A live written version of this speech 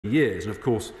years. And of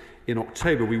course, in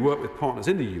October, we worked with partners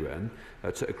in the UN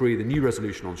to agree the new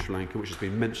resolution on Sri Lanka, which has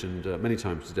been mentioned many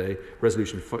times today,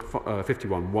 Resolution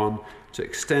 51.1, to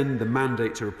extend the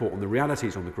mandate to report on the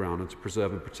realities on the ground and to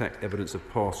preserve and protect evidence of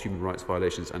past human rights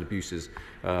violations and abuses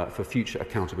for future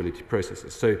accountability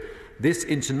processes. So this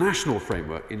international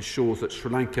framework ensures that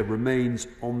Sri Lanka remains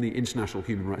on the international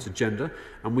human rights agenda,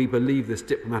 and we believe this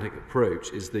diplomatic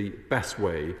approach is the best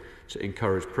way to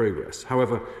encourage progress.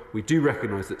 However, we do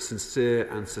recognise that sincere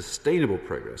and sustainable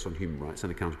progress on human rights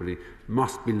and accountability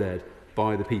must be led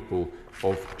by the people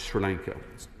of Sri Lanka.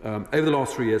 Over the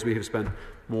last 3 years, we have spent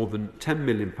more than £10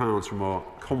 million from our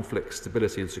Conflict,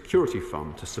 Stability and Security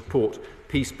Fund to support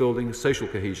peace building, social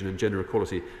cohesion and gender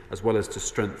equality, as well as to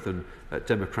strengthen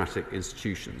democratic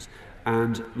institutions.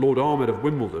 And Lord Ahmed of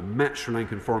Wimbledon met Sri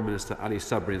Lankan Foreign Minister Ali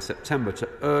Sabri in September to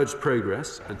urge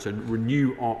progress and to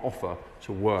renew our offer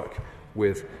to work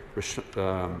with Sri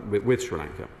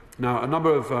Lanka. Now, a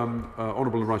number of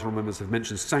honourable and right honourable members have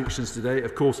mentioned sanctions today.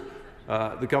 Of course,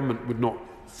 the government would not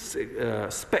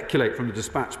speculate from the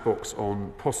dispatch box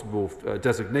on possible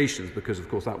designations, because, of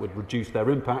course, that would reduce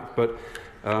their impact. But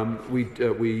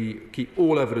we keep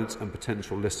all evidence and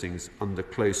potential listings under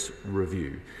close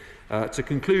review. To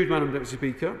conclude, Madam Deputy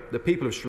Speaker, the people of Sri